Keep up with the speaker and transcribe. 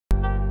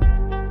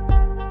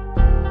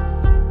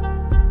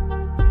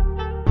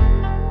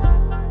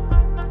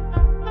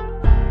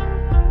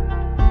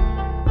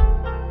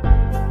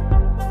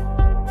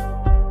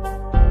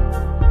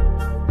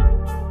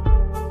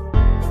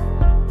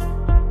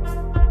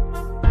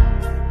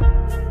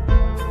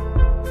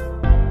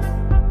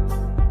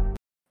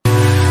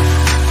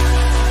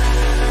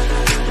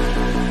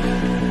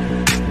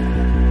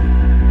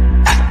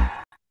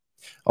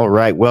All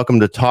right,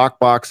 welcome to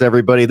Talkbox,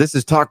 everybody. This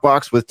is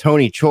Talkbox with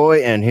Tony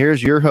Choy, and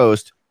here's your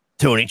host,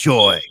 Tony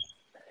Choy.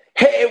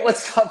 Hey,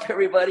 what's up,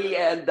 everybody?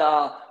 And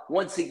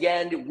once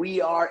again, we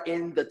are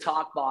in the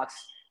Talkbox.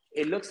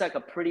 It looks like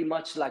pretty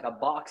much like a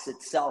box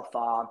itself.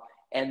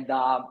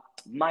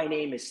 My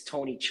name is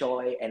Tony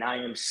Choy, and I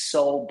am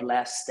so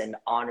blessed and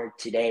honored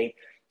today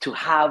to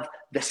have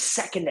the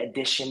second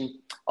edition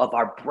of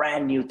our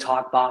brand new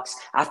Talkbox.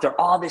 After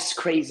all this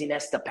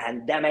craziness, the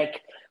pandemic,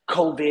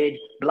 COVID,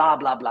 blah,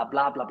 blah, blah,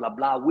 blah, blah, blah,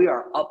 blah. We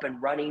are up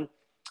and running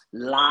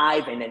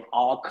live and in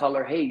all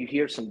color. Hey, you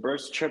hear some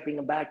birds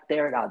chirping back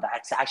there? Now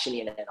that's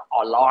actually an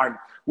alarm.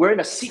 We're in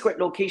a secret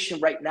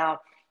location right now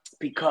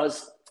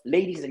because,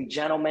 ladies and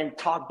gentlemen,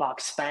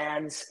 Talkbox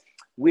fans,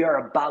 we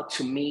are about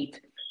to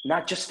meet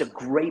not just a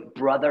great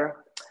brother,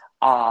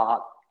 an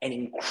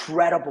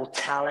incredible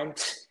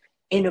talent,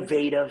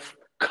 innovative,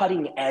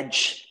 cutting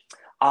edge,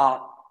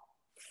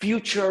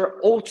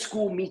 future old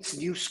school meets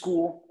new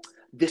school.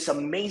 This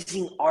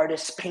amazing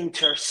artist,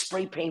 painter,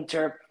 spray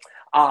painter,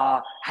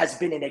 has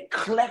been an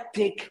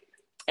eclectic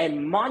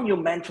and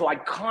monumental,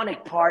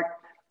 iconic part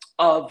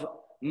of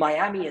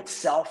Miami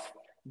itself.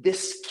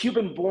 This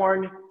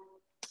Cuban-born,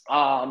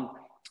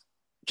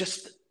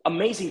 just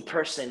amazing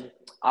person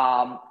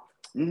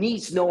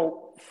needs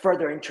no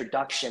further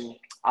introduction.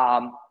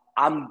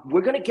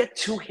 We're going to get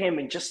to him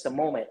in just a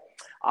moment.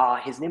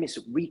 His name is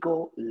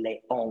Rigo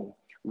Leon.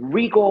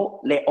 Rigo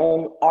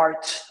Leon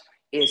Art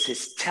is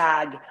his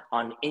tag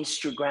on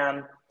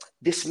Instagram.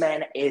 This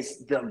man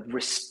is the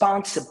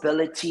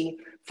responsibility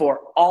for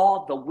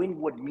all the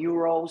Wynwood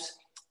murals.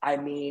 I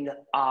mean,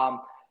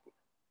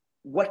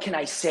 what can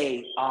I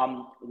say?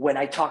 When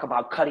I talk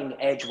about cutting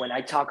edge, when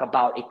I talk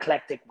about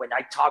eclectic, when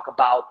I talk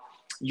about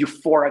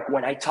euphoric,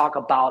 when I talk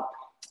about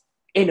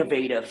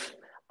innovative,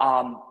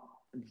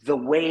 the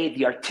way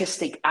the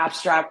artistic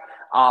abstract,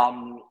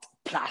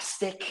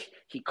 plastic,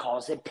 he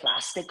calls it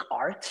plastic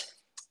art.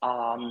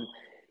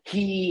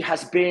 He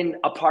has been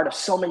a part of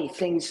so many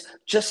things.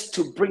 Just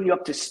to bring you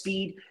up to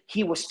speed,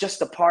 he was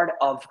just a part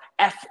of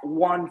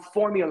F1,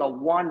 Formula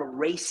One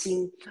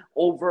racing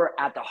over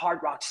at the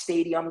Hard Rock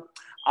Stadium,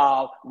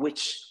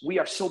 which we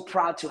are so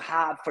proud to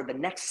have for the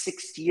next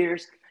 6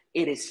 years.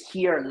 It is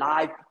here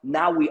live.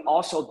 Now we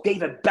also,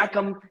 David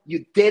Beckham,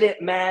 you did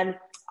it, man.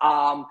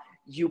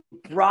 You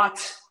brought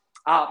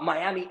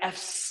Miami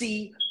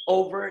FC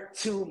over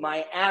to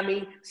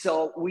Miami.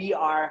 So we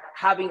are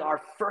having our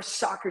first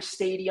soccer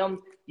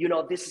stadium. You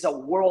know, this is a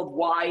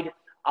worldwide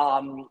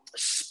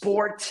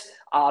sport.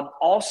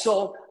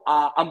 Also,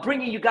 I'm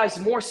bringing you guys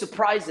more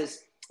surprises.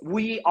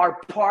 We are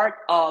part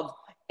of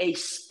a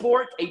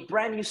sport, a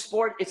brand new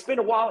sport. It's been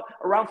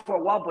around for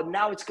a while, but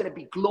now it's going to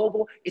be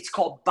global. It's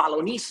called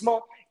Ballonismo.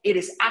 It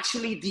is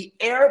actually the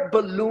Air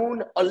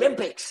Balloon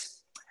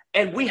Olympics,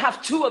 and we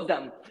have 2 of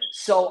them.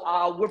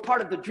 So we're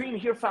part of the Dream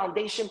Here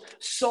Foundation.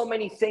 So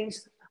many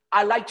things.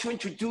 I'd like to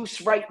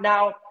introduce right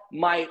now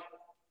my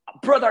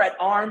brother at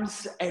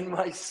arms and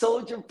my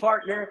soldier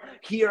partner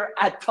here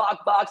at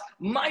Talkbox,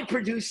 my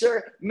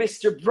producer,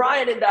 Mr.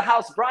 Brian in the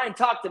house. Brian,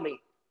 talk to me.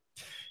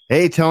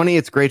 Hey, Tony,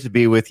 it's great to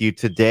be with you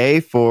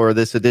today for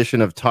this edition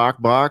of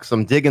Talkbox.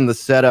 I'm digging the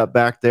setup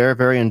back there,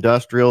 very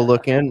industrial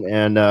looking,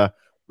 and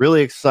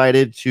really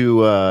excited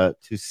to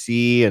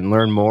see and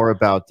learn more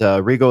about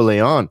Rigo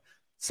Leon.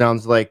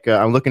 Sounds like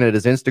I'm looking at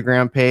his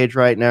Instagram page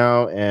right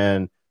now,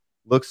 and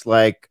looks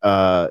like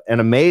an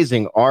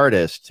amazing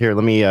artist. Here,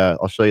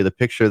 I'll show you the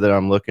picture that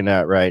I'm looking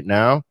at right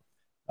now.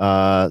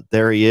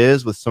 There he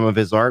is with some of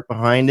his art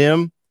behind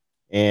him.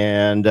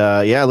 And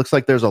yeah, it looks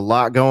like there's a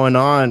lot going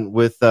on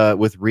with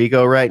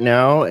Rigo right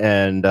now,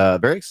 and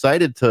very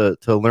excited to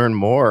learn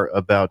more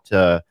about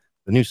the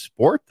new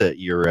sport that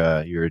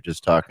you're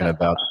just talking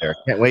about there.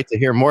 Can't wait to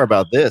hear more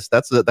about this.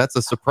 That's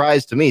a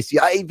surprise to me. See,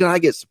 I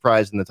get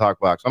surprised in the talk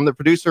box. I'm the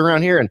producer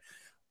around here, and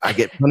I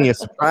get plenty of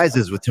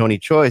surprises with Tony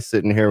Choy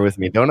sitting here with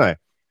me, don't I?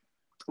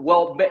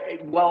 Well,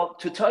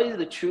 to tell you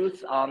the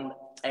truth,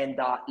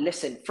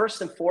 listen,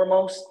 first and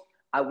foremost,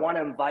 I want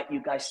to invite you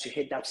guys to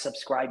hit that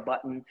subscribe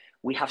button.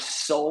 We have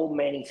so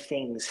many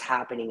things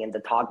happening in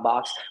the talk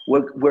box.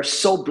 We're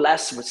so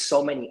blessed with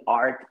so many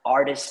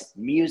artists,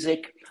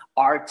 music,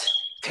 art,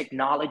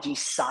 technology,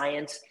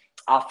 science.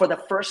 For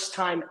the first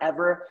time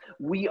ever,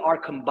 we are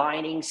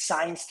combining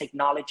science,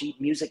 technology,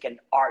 music, and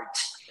art.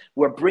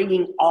 We're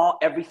bringing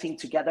everything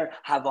together.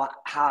 How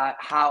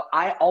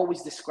I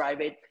always describe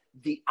it,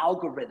 the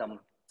algorithm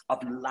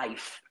of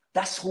life.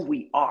 That's who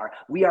we are.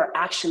 We are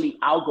actually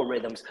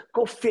algorithms.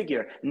 Go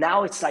figure.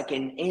 Now it's like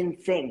an in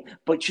thing.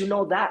 But you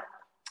know that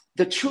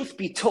the truth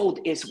be told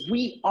is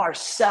we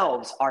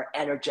ourselves are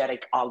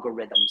energetic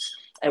algorithms.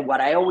 And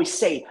what I always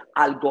say,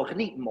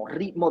 algoritmo,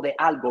 ritmo de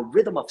algo,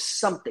 rhythm of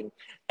something,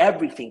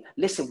 everything.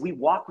 Listen, we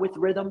walk with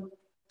rhythm.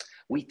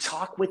 We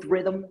talk with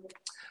rhythm.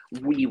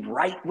 We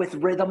write with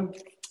rhythm.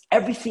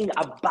 Everything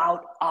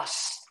about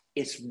us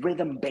is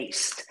rhythm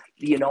based.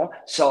 You know,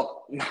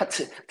 so not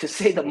to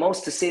say the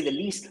most, to say the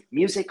least,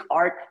 music,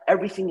 art,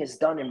 everything is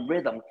done in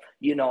rhythm,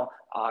 you know,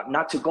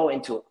 not to go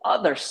into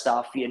other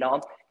stuff, you know,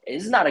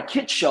 it's not a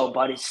kid show,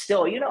 but it's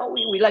still,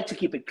 we like to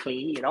keep it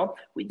clean.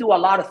 We do a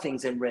lot of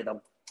things in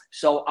rhythm.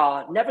 So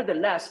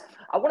nevertheless,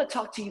 I want to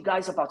talk to you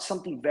guys about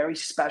something very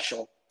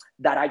special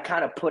that I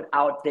kind of put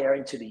out there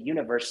into the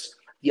universe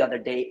the other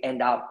day.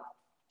 And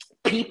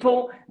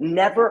people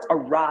never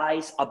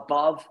arise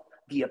above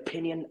the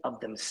opinion of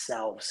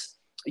themselves.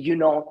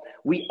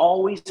 We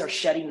always are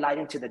shedding light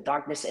into the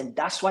darkness. And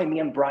that's why me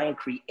and Brian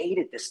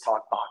created this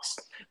talk box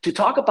to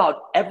talk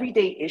about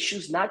everyday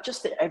issues, not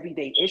just the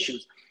everyday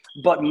issues,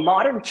 but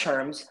modern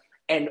terms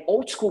and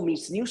old school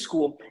meets new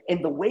school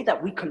in the way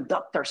that we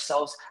conduct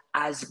ourselves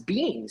as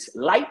beings,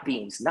 light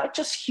beings, not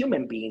just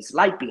human beings,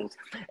 light beings.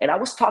 And I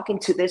was talking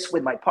to this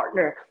with my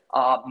partner,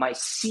 my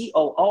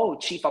COO,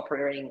 Chief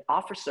Operating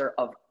Officer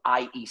of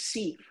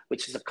IEC,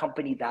 which is a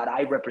company that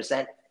I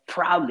represent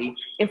proudly,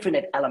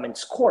 Infinite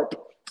Elements Corp,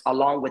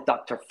 along with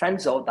Dr.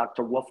 Fenzo,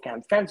 Dr.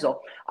 Wolfgang Fenzo,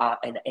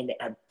 and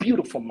a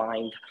beautiful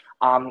mind.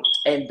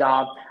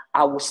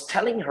 I was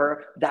telling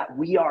her that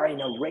we are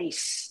in a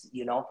race,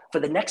 for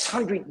the next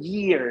 100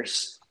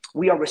 years,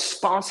 we are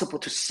responsible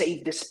to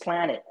save this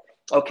planet.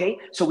 Okay.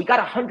 So we got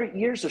 100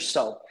 years or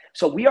so.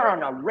 So we are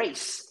on a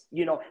race,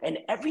 and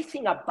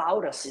everything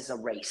about us is a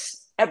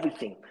race,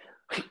 everything.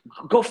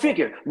 Go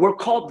figure. We're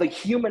called the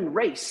human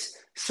race.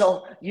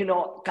 So,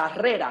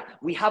 carrera,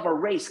 we have a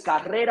race.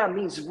 Carrera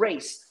means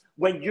race.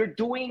 When you're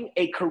doing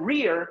a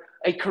career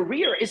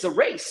is a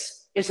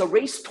race. It's a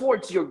race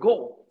towards your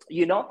goal.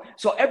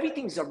 So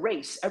everything's a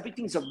race,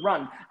 everything's a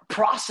run,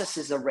 process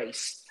is a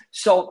race.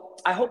 So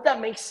I hope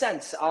that makes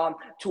sense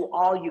to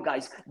all you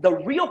guys. The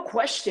real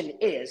question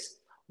is,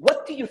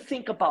 what do you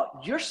think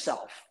about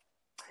yourself?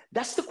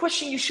 That's the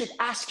question you should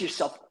ask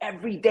yourself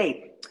every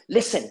day.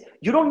 Listen,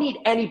 you don't need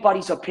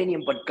anybody's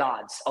opinion but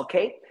God's,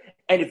 okay?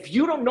 And if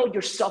you don't know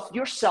yourself,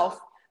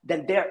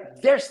 then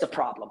there's the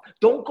problem.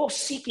 Don't go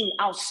seeking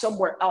out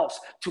somewhere else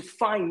to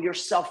find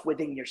yourself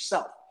within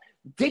yourself.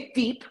 Dig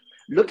deep.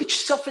 Look at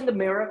yourself in the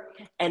mirror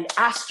and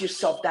ask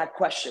yourself that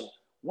question.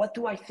 What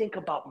do I think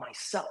about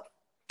myself?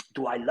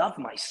 Do I love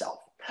myself?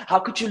 How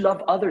could you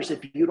love others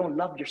if you don't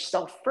love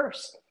yourself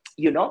first?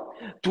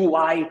 Do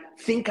I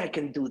think I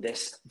can do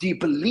this? Do you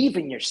believe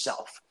in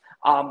yourself?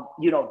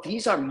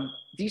 These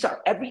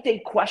are everyday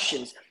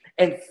questions,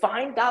 and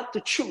find out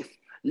the truth.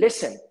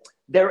 Listen,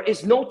 there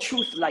is no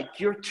truth like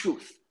your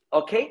truth,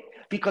 okay?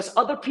 Because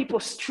other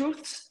people's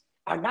truths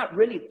are not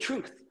really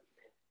truth.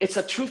 It's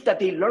a truth that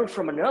they learn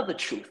from another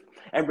truth.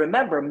 And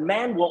remember,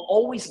 man will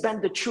always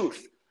bend the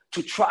truth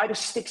to try to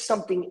stick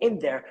something in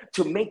there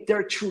to make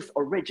their truth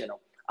original.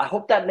 I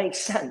hope that makes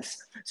sense.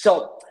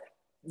 So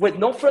with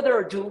no further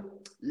ado,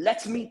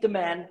 let's meet the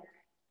man,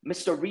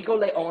 Mr. Rigo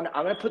Leon.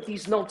 I'm going to put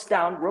these notes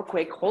down real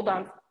quick. Hold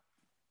on.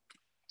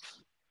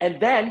 And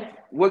then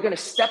we're going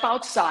to step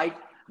outside.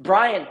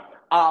 Brian,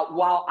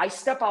 while I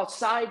step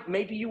outside,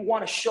 maybe you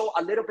want to show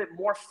a little bit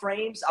more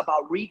frames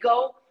about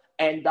Rigo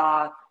and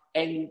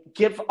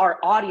give our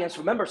audience,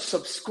 remember,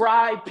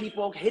 subscribe,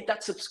 people, hit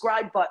that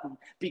subscribe button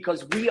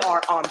because we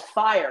are on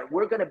fire.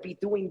 We're going to be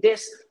doing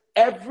this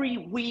every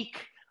week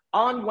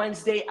on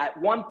Wednesday at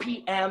 1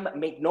 p.m.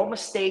 Make no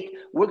mistake,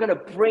 we're going to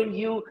bring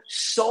you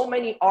so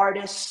many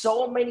artists,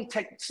 so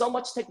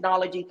much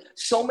technology,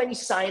 so many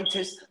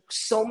scientists,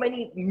 so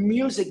many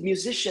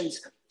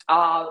musicians,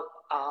 oh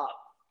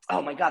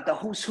my God, the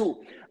who's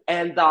who.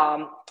 And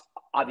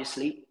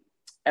obviously,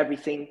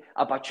 everything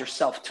about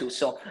yourself too.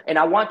 So, and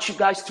I want you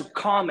guys to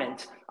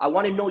comment. I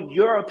want to know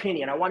your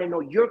opinion. I want to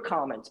know your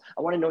comments.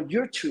 I want to know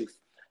your truth.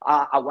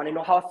 I want to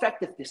know how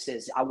effective this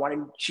is. I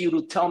want you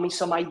to tell me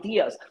some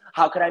ideas.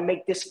 How could I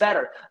make this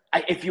better?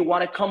 If you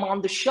want to come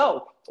on the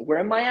show, we're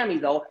in Miami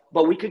though,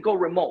 but we could go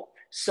remote.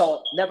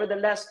 So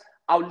nevertheless,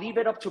 I'll leave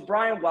it up to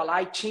Brian while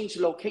I change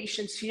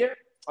locations here.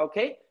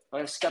 Okay. I'm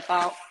going to step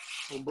out.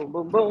 Boom, boom,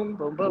 boom, boom,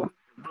 boom, boom.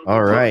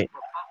 All right.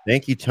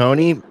 Thank you,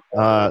 Tony.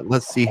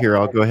 Let's see here.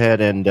 I'll go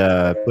ahead and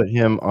put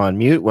him on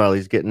mute while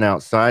he's getting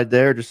outside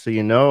there. Just so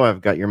you know,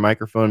 I've got your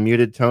microphone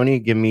muted, Tony.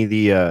 Give me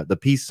the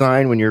peace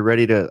sign when you're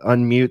ready to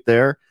unmute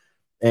there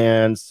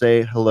and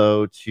say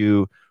hello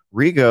to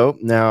Rigo.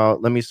 Now,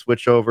 let me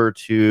switch over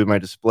to my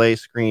display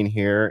screen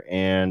here,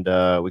 and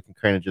we can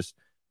kind of just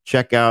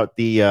check out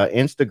the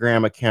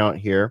Instagram account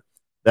here.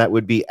 That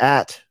would be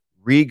at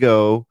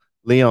Rigo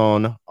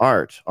Leon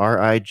Art,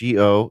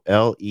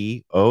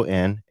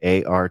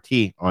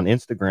 RIGOLEONART on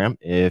Instagram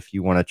if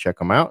you want to check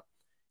them out.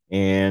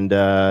 And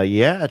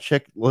yeah,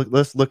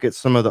 let's look at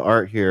some of the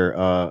art here.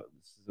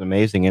 This is an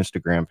amazing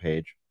Instagram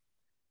page.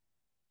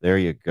 There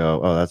you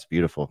go. Oh, that's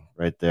beautiful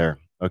right there.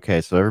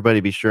 Okay, so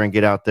everybody be sure and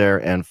get out there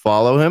and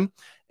follow him.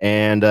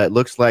 And it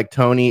looks like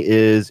Tony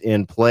is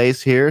in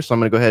place here, so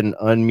I'm going to go ahead and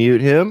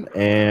unmute him,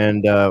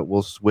 and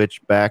we'll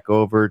switch back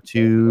over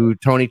to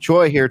Tony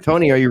Choy here.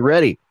 Tony, are you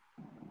ready?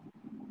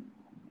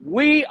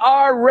 We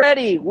are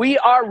ready. We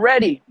are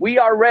ready. We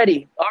are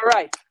ready. All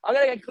right. I'm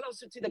going to get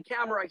closer to the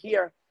camera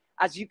here.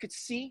 As you could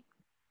see,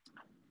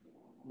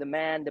 the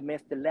man, the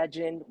myth, the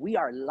legend, we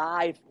are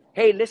live.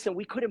 Hey, listen,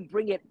 we couldn't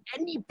bring it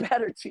any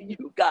better to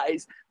you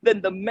guys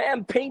than the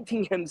man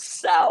painting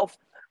himself.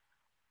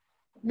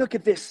 Look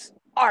at this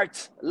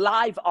art,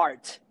 live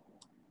art.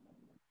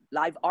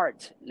 Live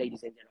art,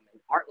 ladies and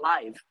gentlemen. Art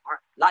live,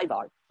 live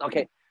art.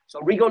 Okay, so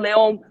Rigo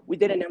Leon, we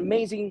did an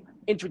amazing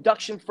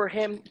introduction for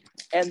him.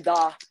 And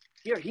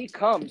here he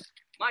comes.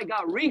 My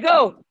God,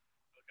 Rigo! Okay.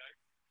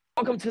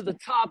 Welcome to the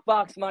Talk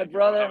Box, my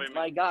brother.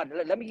 My God,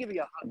 let me give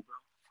you a hug, bro.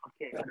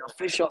 Okay, an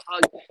official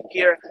hug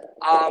here.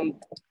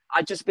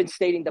 I've just been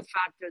stating the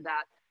factor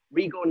that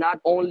Rigo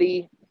not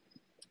only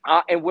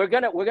and we're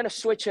gonna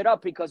switch it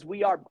up because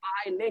we are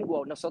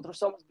bilingual. Nosotros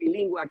somos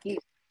bilingüe aquí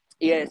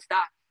y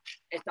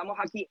estamos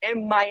aquí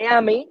en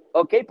Miami,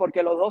 okay,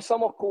 porque los dos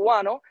somos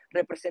cubanos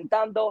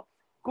representando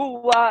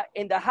Cuba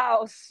in the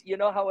house. You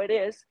know how it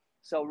is.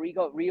 So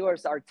Rigo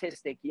is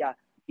artistic. Yeah,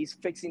 he's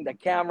fixing the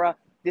camera.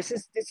 This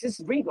is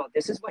Rigo.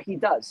 This is what he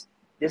does.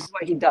 This is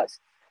what he does.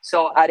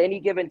 So at any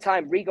given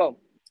time, Rigo,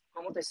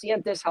 ¿cómo te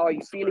sientes? How are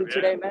you feeling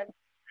today, man?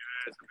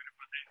 It's a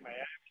beautiful day in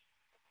Miami.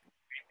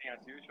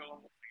 As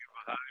usual. Thank you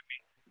for having me.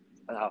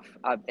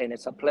 And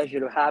it's a pleasure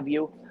to have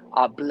you.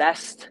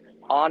 Blessed,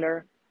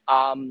 honor.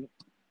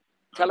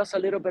 Tell us a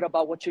little bit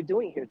about what you're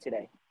doing here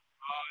today.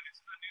 This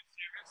is a new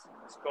series.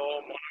 It's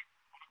called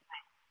Monochrome.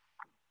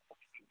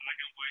 It's a black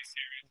and white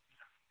series.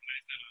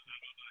 Nice that a lot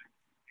of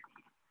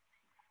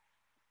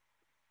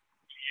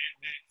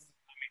clientes,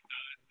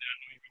 amistades that I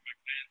know even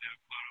back then, they're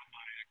part of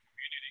my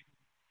community.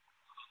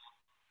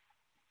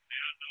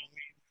 They allow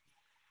me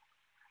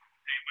to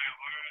take my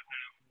art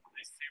and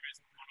this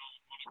series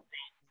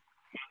monochrome.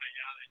 Más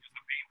allá de just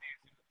a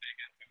painting, to take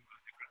it to a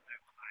different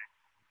level. I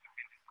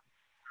think this is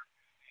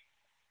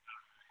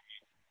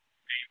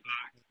paint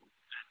black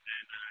and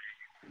then I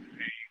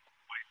paint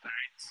white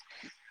lines.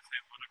 I say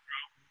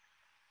monochrome.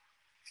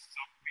 It's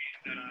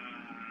something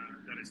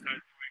that I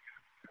started doing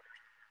after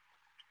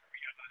I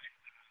realized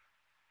that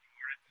in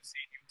order to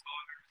see new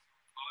colors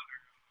or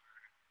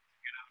to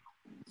get out of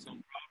some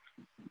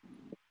problems, to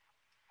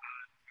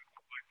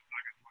go back to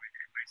black and white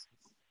basis.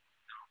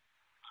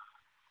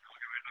 Tengo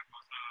que ver las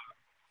cosas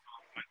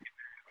son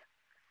multimedia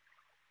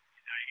y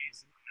de ahí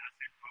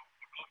nace el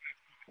colores,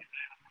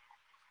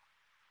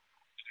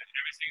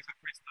 everything is a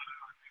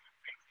freestyle. I'm even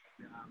thinking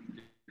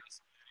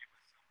just letting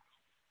myself go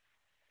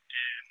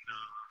and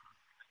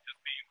just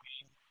being me.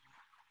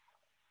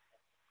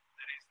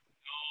 There is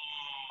no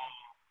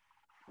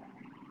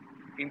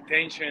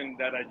intention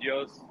that I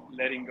just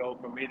letting go.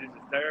 For me, this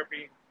is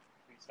therapy.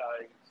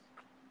 Besides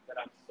that,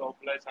 I'm so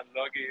blessed and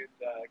lucky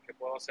que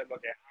puedo hacer lo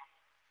que amo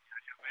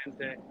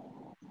diariamente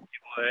y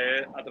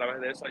poder a través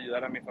de eso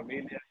ayudar a mi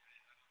familia y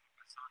ayudar a otras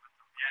personas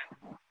también.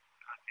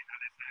 Al final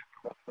ese es el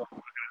propósito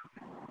más grande,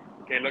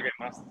 que es lo que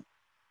más, lo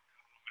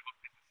mejor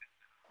que se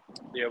siente.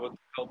 Be able to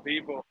help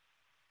people,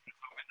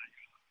 resolver la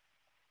ayuda.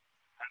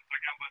 And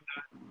talking about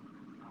that,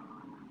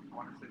 I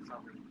want to say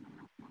something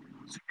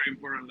super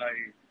important.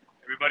 Like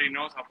everybody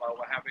knows about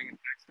what happened in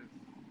Texas,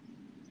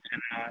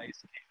 and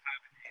it's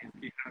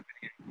keep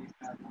happening.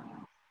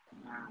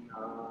 And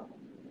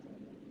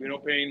we're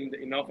not paying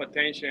enough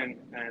attention.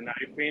 And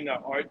I think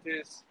that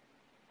artists,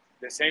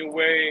 the same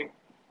way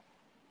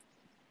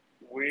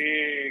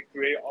we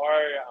create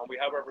art and we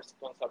have a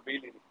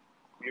responsibility.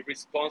 We're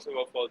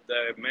responsible for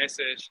the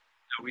message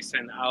that we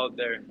send out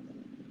there.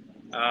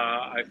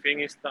 I think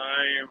it's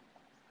time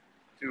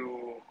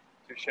to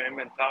change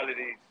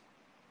mentalities,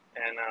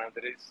 and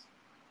there is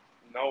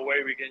no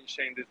way we can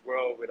change this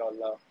world without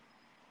love.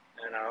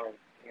 And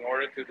in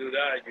order to do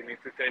that, you need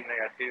to take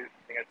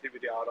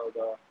negativity out of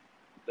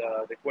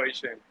the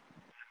equation.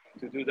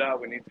 To do that,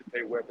 we need to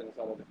take weapons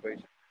out of the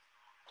equation.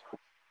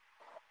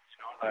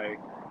 Like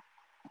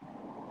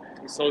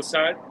it's so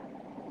sad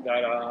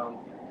that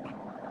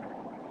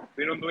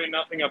we don't doing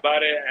nothing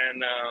about it.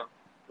 And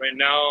right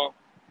now,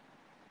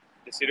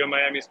 the city of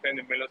Miami is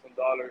spending millions of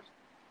dollars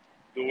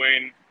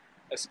doing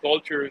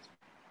sculptures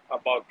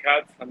about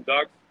cats and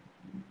dogs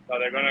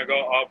that are gonna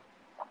go up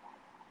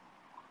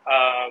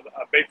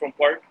a Bayfront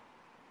Park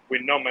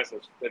with no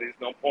message. There is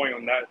no point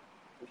on that.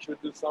 We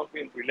should do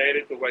something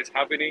related to what's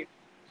happening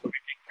so we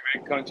can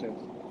create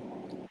conscience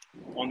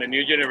on the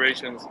new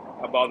generations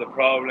about the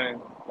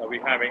problem that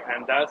we're having,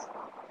 and that's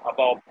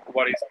about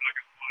what is black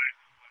and white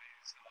and what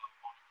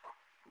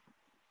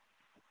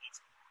is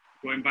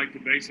going back to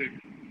basic.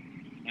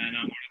 And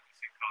I wanted to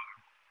see color.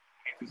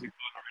 We need to see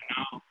color right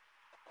now.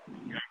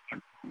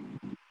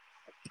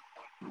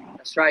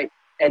 That's right.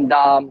 And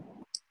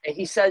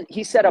he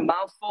said a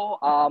mouthful.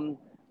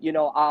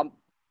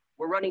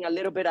 We're running a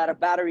little bit out of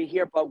battery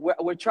here, but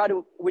we try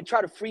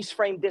to freeze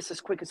frame this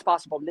as quick as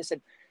possible.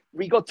 Listen,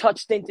 Rigo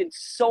touched into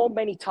so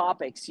many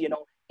topics,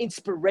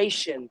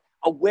 inspiration,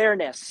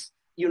 awareness,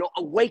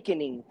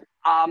 awakening,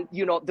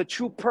 the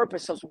true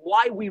purpose of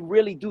why we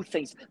really do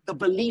things, the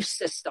belief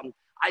system.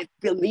 I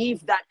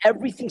believe that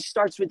everything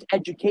starts with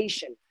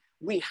education.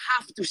 We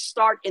have to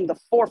start in the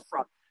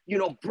forefront,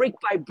 brick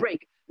by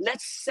brick.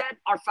 Let's set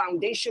our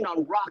foundation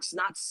on rocks,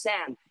 not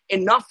sand.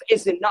 Enough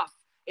is enough.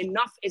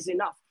 Enough is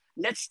enough.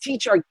 Let's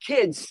teach our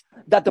kids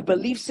that the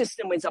belief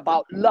system is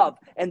about love.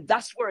 And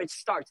that's where it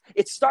starts.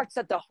 It starts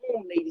at the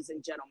home, ladies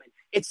and gentlemen.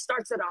 It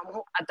starts at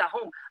the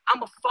home.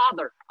 I'm a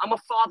father. I'm a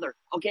father.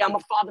 Okay, I'm a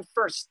father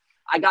first.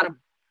 I got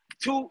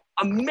two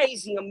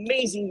amazing,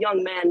 amazing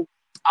young men,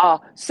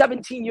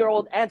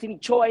 17-year-old Anthony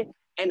Choy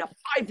and a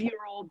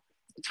 5-year-old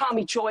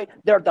Tommy Choy.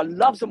 They're the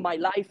loves of my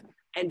life.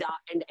 And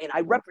I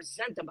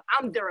represent them.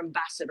 I'm their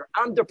ambassador.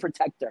 I'm their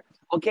protector.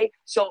 Okay,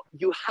 so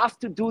you have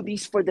to do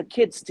these for the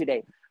kids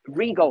today.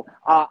 Rigo,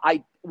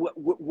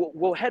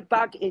 we'll head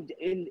back in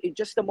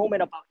just a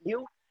moment about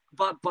you,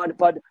 but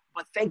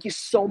thank you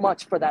so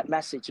much for that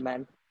message,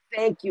 man.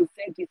 Thank you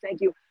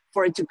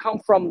for it to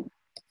come from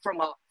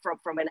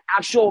an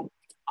actual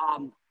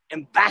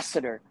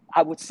ambassador.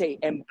 I would say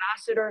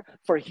ambassador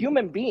for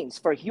human beings,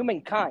 for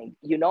humankind.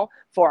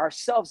 For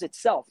ourselves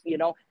itself.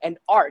 And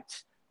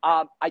art.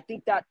 I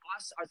think that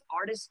us as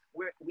artists,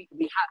 we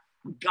have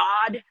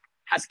God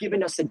has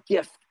given us a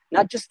gift,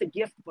 not just a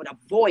gift, but a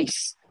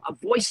voice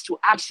to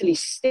actually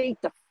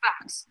state the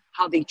facts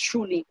how they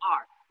truly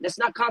are. Let's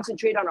not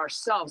concentrate on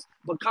ourselves,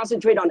 but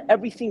concentrate on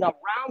everything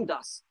around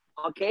us.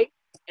 Okay,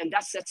 and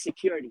that sets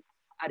security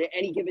at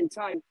any given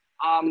time.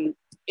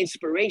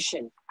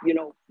 Inspiration,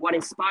 what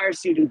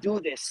inspires you to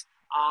do this?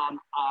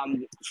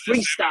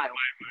 Freestyle.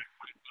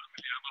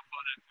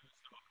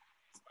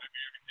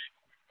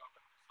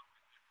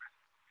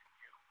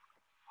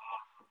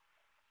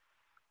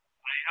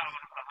 I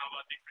have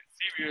a different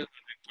series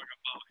when they talk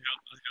about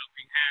a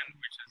helping hand,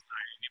 which is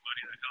like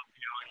anybody that helps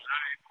you out in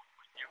life, or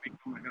when you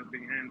become a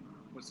helping hand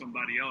for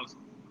somebody else.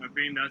 I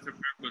think that's the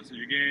purpose. So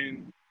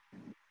again,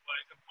 what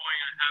is the point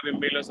of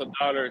having millions of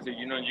dollars if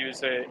you don't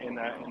use it in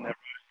the right way? What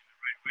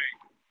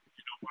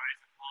is the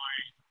point of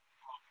going to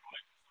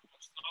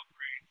someone's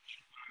suffering,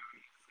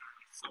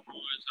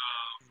 someone's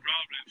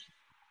problems,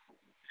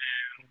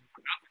 and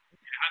for nothing?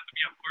 It has to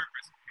be a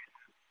purpose. You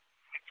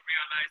need to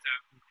realize that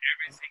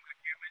every single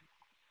human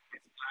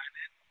is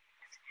planet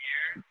is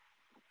here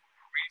for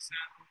a reason,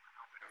 with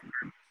a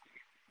purpose. You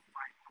need to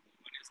find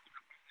what is going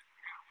to bring them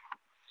here.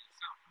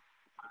 So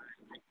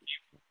I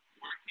keep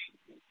working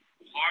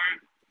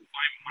hard to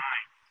find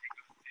mine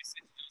because this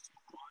is just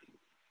one of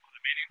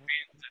the many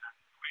things that I'm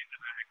doing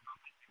that I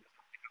accomplish because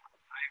I think of my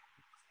life.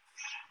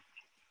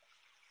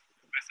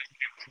 The best I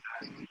can with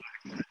that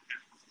okay?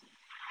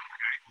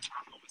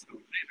 I'm always going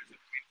to play. There's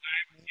a free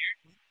time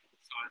here,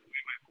 so I'm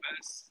doing my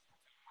best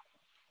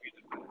to be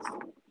the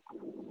best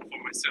for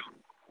myself,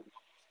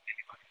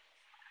 anybody,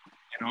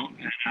 and I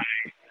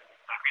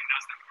think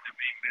that's the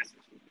main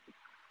message.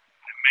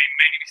 I made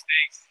many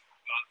mistakes,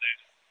 but the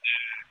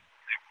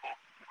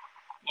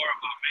more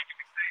about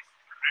making mistakes,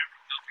 learn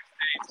from those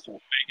mistakes to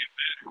make it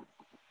better.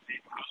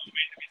 Because of the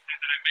mistakes that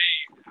I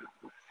made,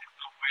 there's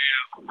no way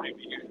I would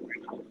maybe here to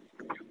bring them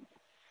to you.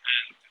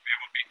 And to be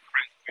able to be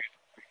friends with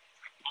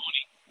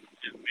Tony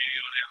and many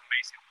other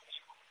amazing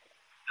people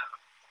that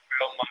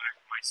fill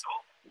my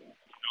soul.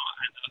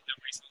 And that's the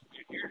reason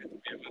we're here to be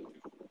able to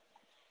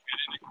get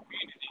in a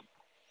community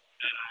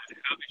that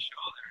help each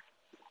other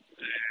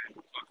to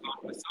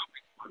accomplish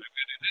something, whatever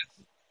it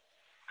is.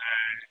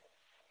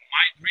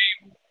 My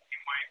dream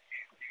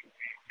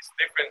is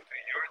different to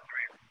your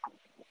dream,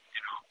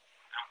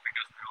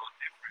 because we're all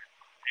different.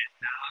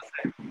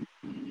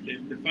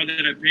 And the fact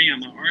that I think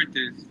I'm an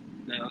artist,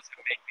 that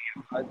doesn't make me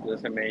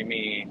doesn't make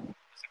me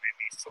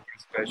super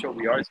special.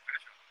 We are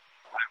special.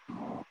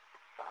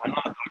 I'm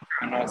not a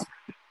doctor.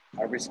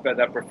 I respect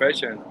that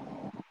profession.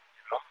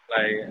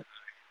 Like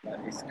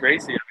it's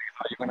crazy. I mean,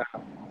 how you gonna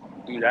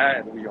do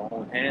that with your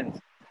own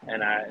hands?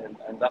 And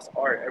that's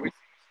art. Everything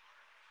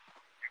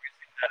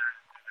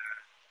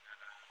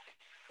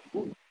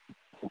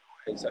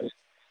it's, a,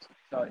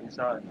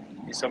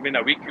 it's something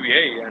that we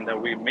create and that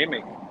we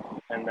mimic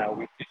and that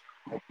we teach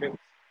our kids.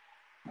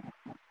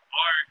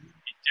 Art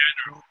in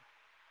general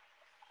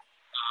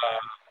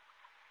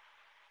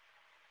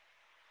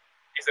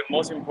is the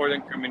most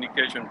important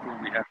communication tool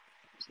we have.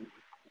 It's something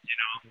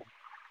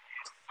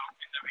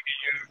that we can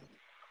use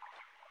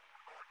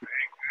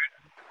very good.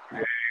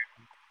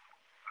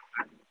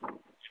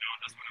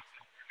 That's what I'm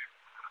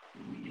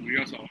saying. We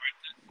also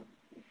artists.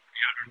 We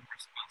have a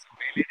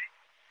responsibility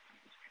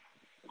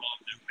of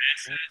the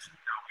message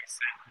that we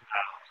send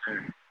out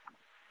there.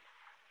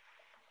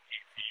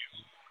 If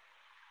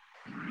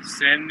you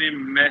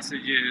sending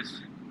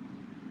messages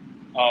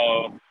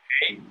of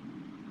hate,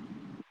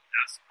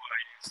 that's why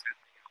you send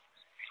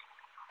hate.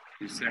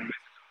 You send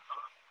messages of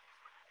love.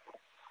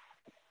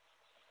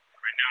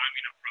 Right now, I'm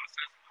in a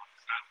process of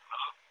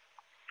self-love.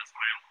 That's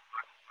why I'm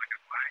like a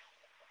fight.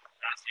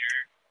 Last year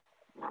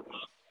was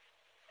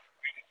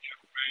really dear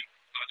friend,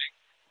 colleague,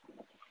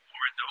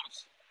 overdose,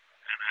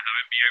 and I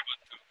haven't been able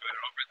to get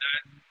over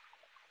that.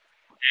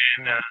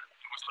 And I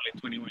was only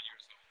 21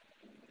 years old.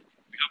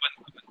 We have a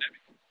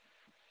pandemic.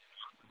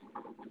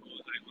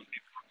 People like only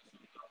focus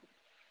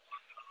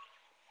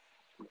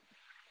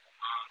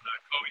on the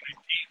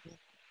COVID-19,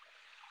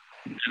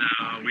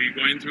 and we're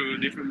going through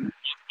different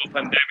multiple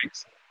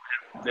pandemics.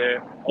 And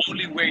the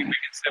only way we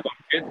can save our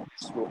kids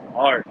is through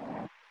art,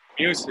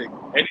 music,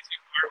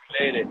 anything art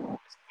related,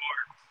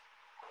 sports.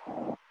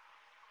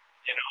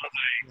 There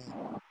is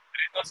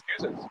no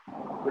excuses.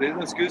 There is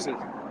no excuses.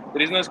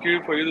 There is no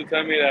excuse for you to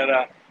tell me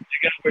that you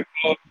can wake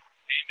up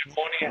in the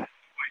morning and do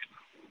what you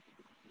love.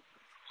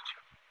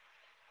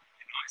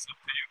 You know, it's up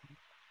to you.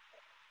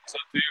 It's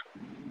up to you.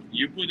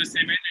 You put the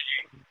same energy,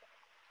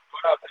 go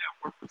out there and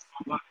work for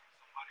somebody,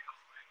 somebody else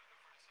for you.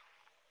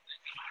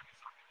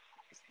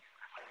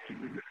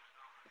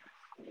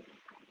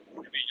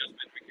 Maybe just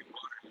been drinking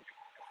water, you can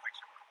fix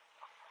your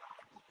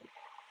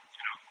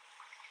you know,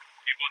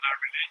 people that are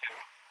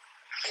religious,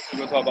 you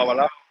go to a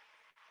babalao,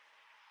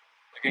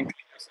 you can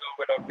clean yourself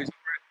with a piece of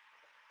bread.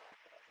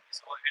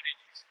 It's all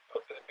energies. Go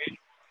to the beach,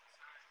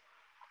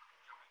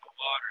 go in the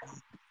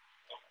water,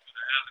 talk to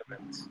the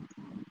elements,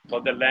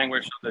 talk the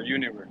language of the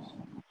universe,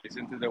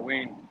 listen to the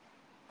wind,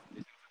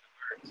 listen to the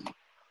birds,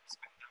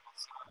 spend time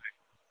outside,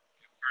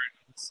 you burn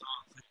the sun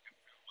so you can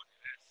feel what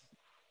it is.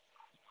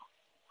 You know,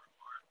 work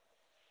hard.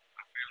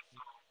 I feel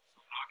so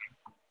lucky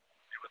to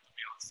be able to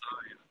be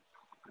outside and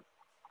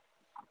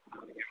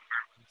get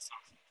burned with the sun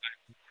sometimes.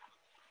 It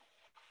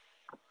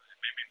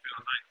made me feel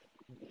alive.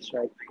 That's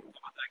right. Think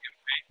about that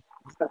getting paid.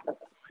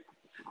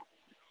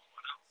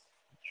 What else?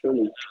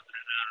 Truly. I mean,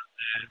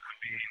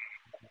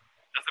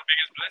 that's the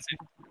biggest blessing.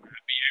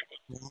 Be able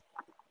to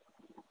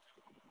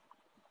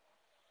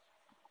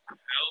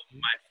help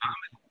my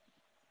family in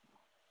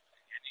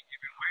any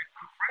given way.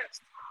 I'm friends,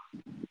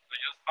 not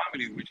just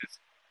family, which is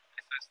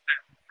it's a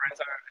step. Friends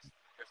are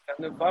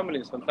extended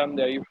family. Sometimes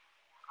they're even.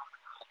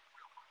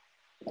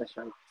 That's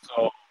right.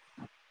 So it's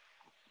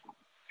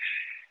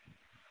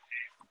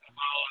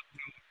about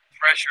to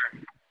treasure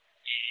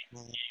y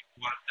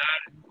guardar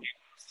en un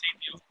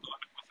sitio todas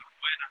las cosas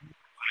buenas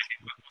para que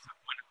las cosas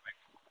buenas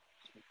vengan.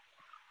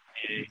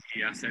 Y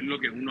hacer lo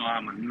que uno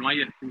ama. No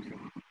hay excusa.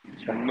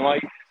 No hay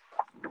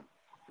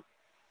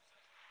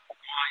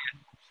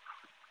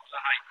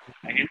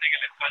hay gente que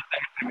le falta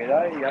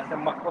enfermedades y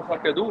hacen más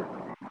cosas que tú,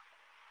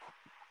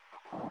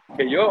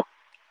 que yo,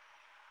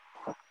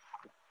 que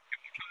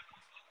muchos de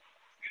nosotros,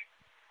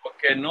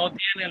 porque no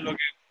tienen lo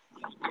que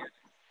uno tiene.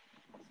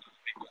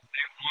 Because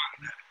they want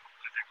that,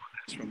 but they got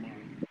extra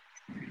money.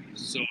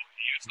 So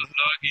you're so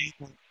lucky,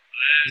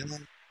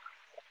 blessed,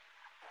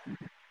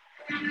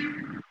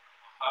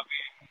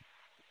 having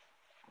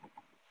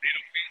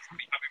little things,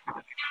 be happy with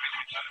the little things you have.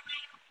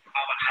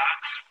 Have a lot,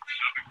 be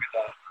happy with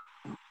the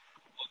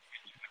all the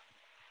things you have.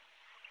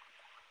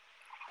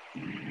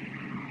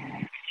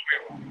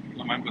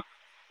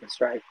 That's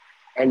right.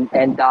 And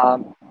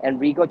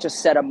Rigo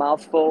just said a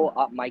mouthful.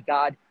 My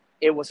God,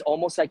 it was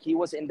almost like he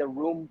was in the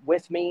room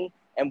with me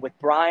and with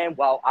Brian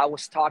while I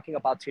was talking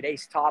about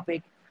today's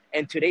topic.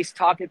 And today's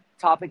topic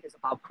is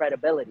about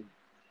credibility,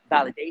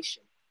 validation.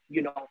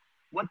 You know,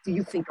 what do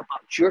you think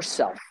about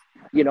yourself?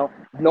 You know,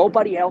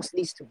 nobody else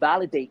needs to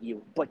validate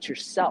you but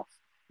yourself.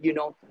 You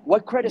know,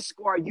 what credit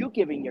score are you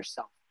giving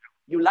yourself?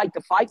 You like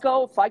the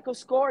FICO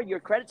score? Your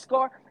credit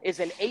score is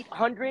an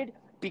 800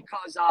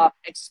 because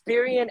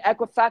Experian,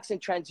 Equifax,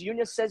 and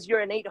TransUnion says you're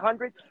an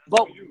 800.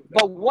 But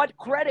what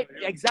credit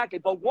exactly?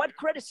 But what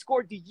credit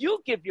score do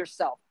you give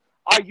yourself?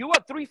 Are you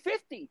a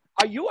 350?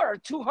 Are you a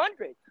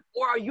 200?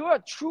 Or are you a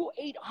true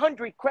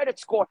 800 credit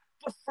score?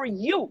 But for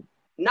you,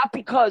 not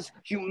because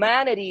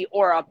humanity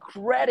or a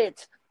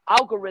credit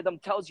algorithm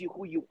tells you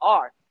who you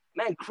are.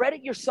 Man,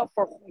 credit yourself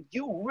for who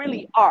you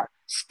really are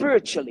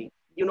spiritually.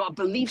 You know, a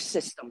belief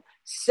system.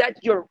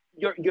 Set your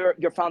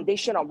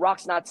foundation on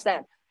rocks, not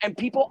sand. And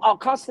people are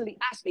constantly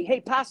asking me,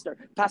 hey, Pastor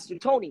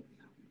Tony,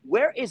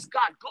 where is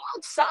God? Go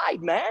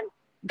outside, man.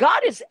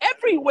 God is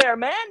everywhere,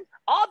 man.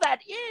 All that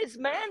is,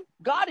 man,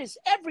 God is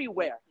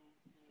everywhere.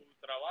 Tu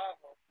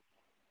trabajo,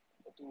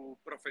 tu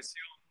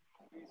profesión,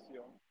 tu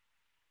oficio,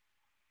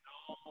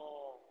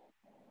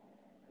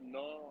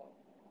 no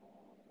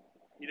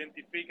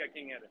identifica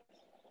quién eres.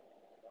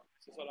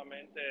 Eso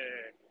solamente,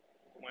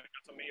 como en el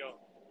caso mío,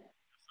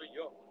 soy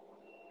yo,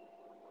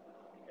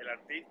 el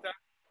artista,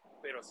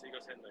 pero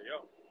sigo siendo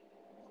yo.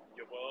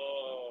 Yo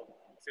puedo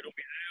hacer un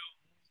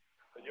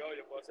video,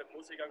 yo puedo hacer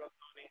música con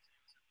Tony,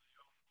 sigo siendo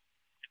yo.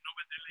 Es no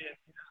perder la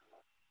identidad.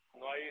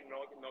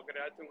 No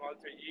crearte un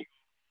alter ego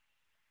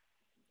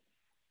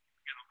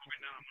que no come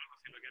nada malo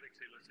si lo quieres,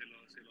 si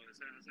lo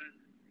deseas hacer,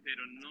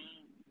 pero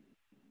no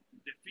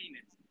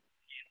defines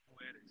quién tú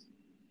eres.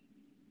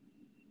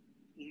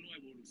 Uno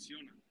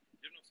evoluciona.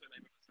 Yo no soy la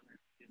misma persona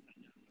que 10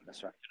 años.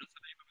 That's right. Yo no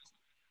soy la misma persona.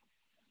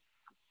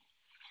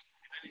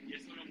 Y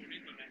eso es lo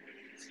bonito, la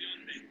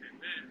evolución de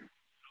entender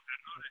los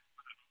errores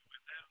para no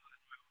cometerlos de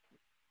nuevo.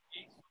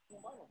 Y somos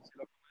humanos, si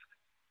lo cometen,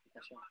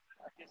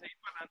 hay que seguir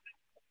para adelante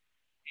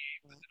y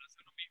pues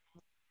hacer lo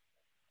mismo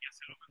y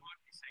hacerlo mejor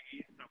y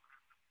seguir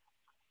trabajando.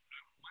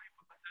 Lo más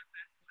importante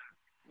es la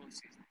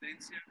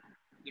consistencia,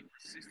 the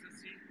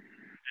persistency,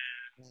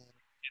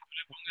 que tú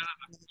le pongas a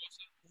las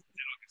cosas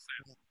de lo que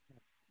sea.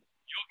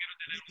 Yo quiero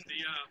tener un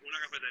día una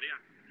cafetería,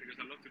 because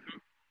I love to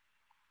cook.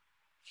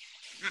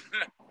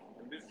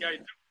 And this guy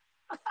too.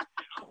 You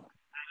know?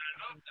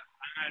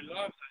 And I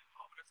love that.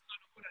 Oh, but it's not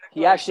a good idea.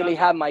 He actually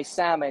had my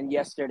salmon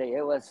yesterday.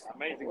 It was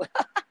amazing. But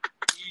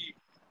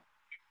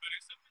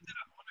it's something that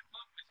I want to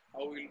accomplish.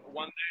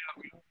 One day I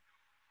will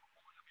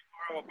want to be part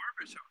more of a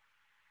barbershop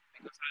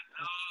because I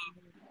love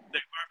the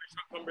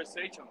barbershop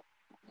conversation.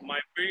 My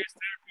biggest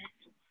therapy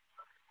is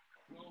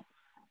go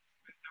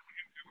spend time with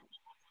him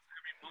almost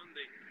every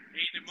Monday, 8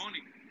 in the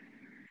morning.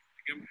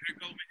 I get my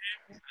haircut with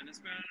him and I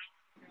spend an hour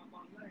talking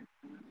about life.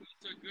 And I feel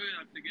so good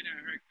after getting a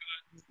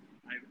haircut.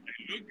 I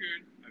look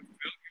good, I feel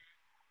good,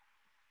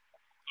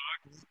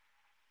 talk,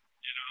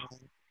 you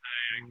know.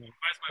 I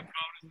confess my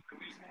problems to the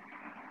weekend,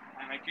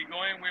 and I keep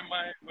going with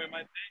my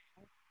thing.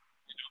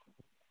 You know,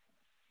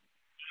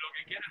 lo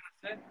que quieras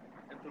hacer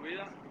en tu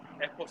vida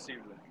es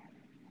posible.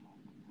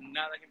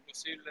 Nada es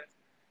imposible.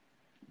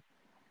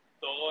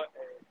 Todo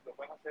lo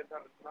puedes hacer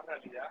una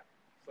realidad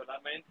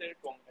solamente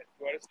con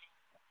esfuerzo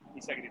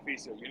y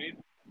sacrificio. You need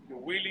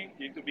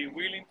to be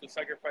willing to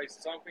sacrifice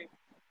something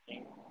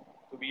and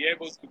to be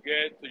able to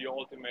get to your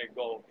ultimate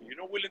goal. If you're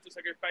not willing to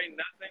sacrifice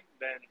nothing,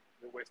 then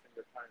you're wasting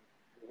your time.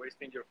 You're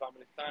wasting your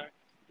family's time.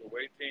 You're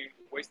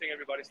wasting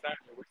everybody's time.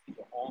 You're wasting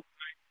your own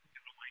time.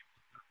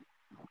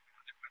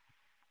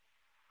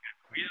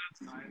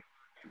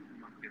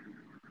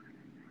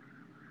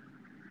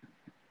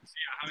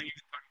 See, I haven't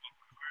even talked about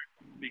my work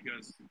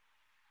because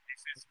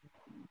this is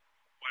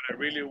what I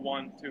really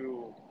want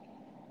to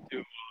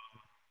showcase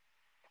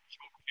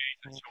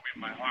and show in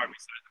my art.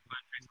 Besides the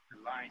portraits of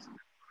the lines and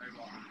the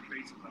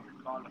faces of the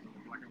colors of the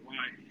black and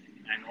white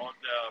and all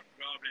the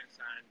problems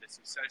and the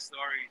success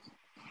stories.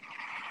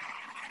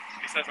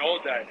 Besides all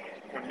that,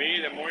 for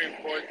me, the more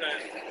important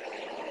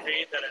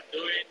thing that I'm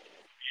doing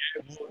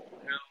is be able to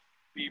help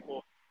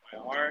people with my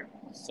art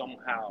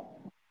somehow.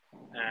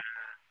 And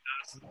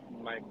that's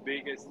my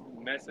biggest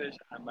message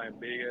and my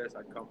biggest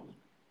accomplishment.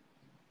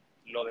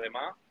 Lo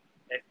demás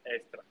es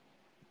extra.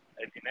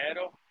 El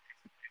dinero es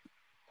extra.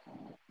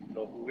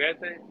 Los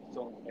juguetes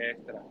son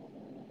extra.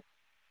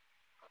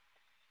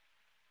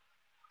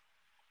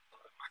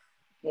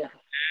 Yeah.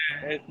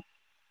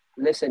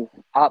 Listen,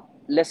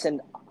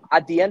 listen.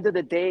 At the end of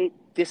the day,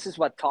 this is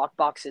what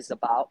Talkbox is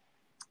about,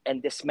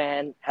 and this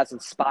man has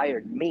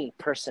inspired me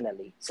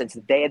personally since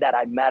the day that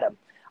I met him.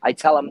 I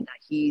tell him that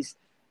he's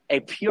a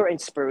pure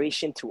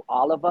inspiration to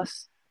all of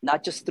us,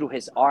 not just through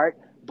his art,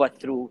 but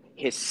through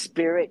his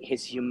spirit,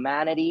 his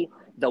humanity,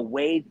 the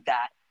way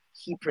that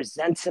he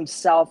presents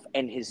himself,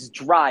 and his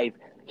drive,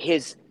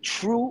 his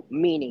true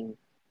meaning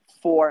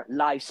for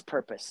life's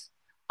purpose.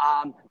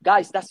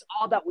 Guys, that's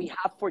all that we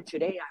have for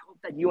today. I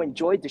hope that you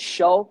enjoyed the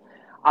show.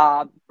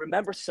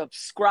 Remember,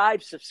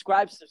 subscribe,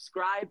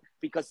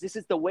 because this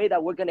is the way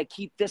that we're going to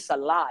keep this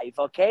alive,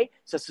 okay?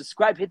 So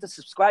subscribe, hit the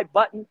subscribe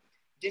button.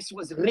 This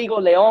was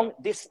Rigo Leon.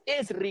 This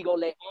is Rigo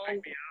Leon.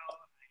 Check me out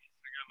on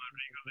Instagram at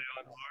Rigo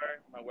Leon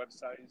art. My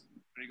website is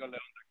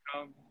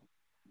rigoleon.com.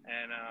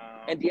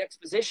 And the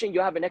exposition,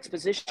 you have an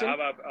exposition? I have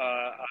an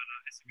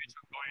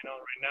exhibition going on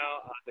right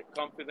now at the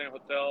Confident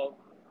Hotel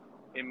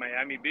in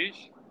Miami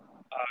Beach.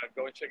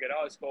 Go and check it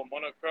out. It's called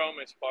Monochrome.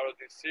 It's part of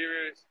this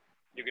series.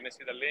 You're going to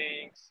see the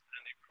links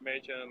and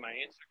information on my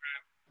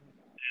Instagram.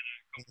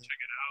 And go check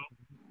it out.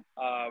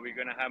 We're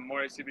going to have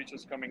more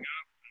exhibitions coming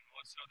up. And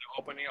also the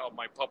opening of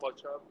my pop-up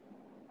shop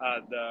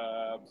at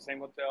the same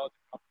hotel.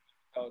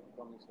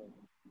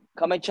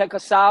 Come and check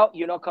us out.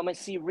 You know, come and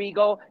see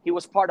Rigo. He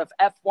was part of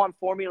F1,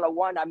 Formula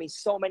One. I mean,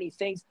 so many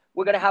things.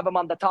 We're going to have him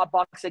on the Top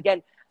Box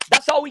again.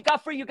 That's all we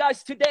got for you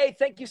guys today.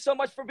 Thank you so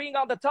much for being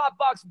on the Top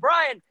Box.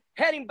 Brian,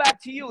 heading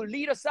back to you.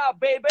 Lead us out,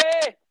 baby.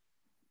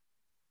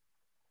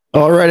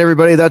 All right,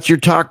 everybody. That's your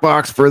Talk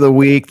Box for the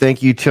week.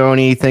 Thank you,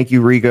 Tony. Thank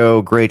you,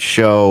 Rigo. Great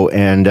show.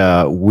 And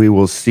we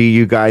will see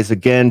you guys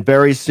again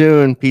very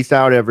soon. Peace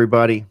out,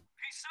 everybody.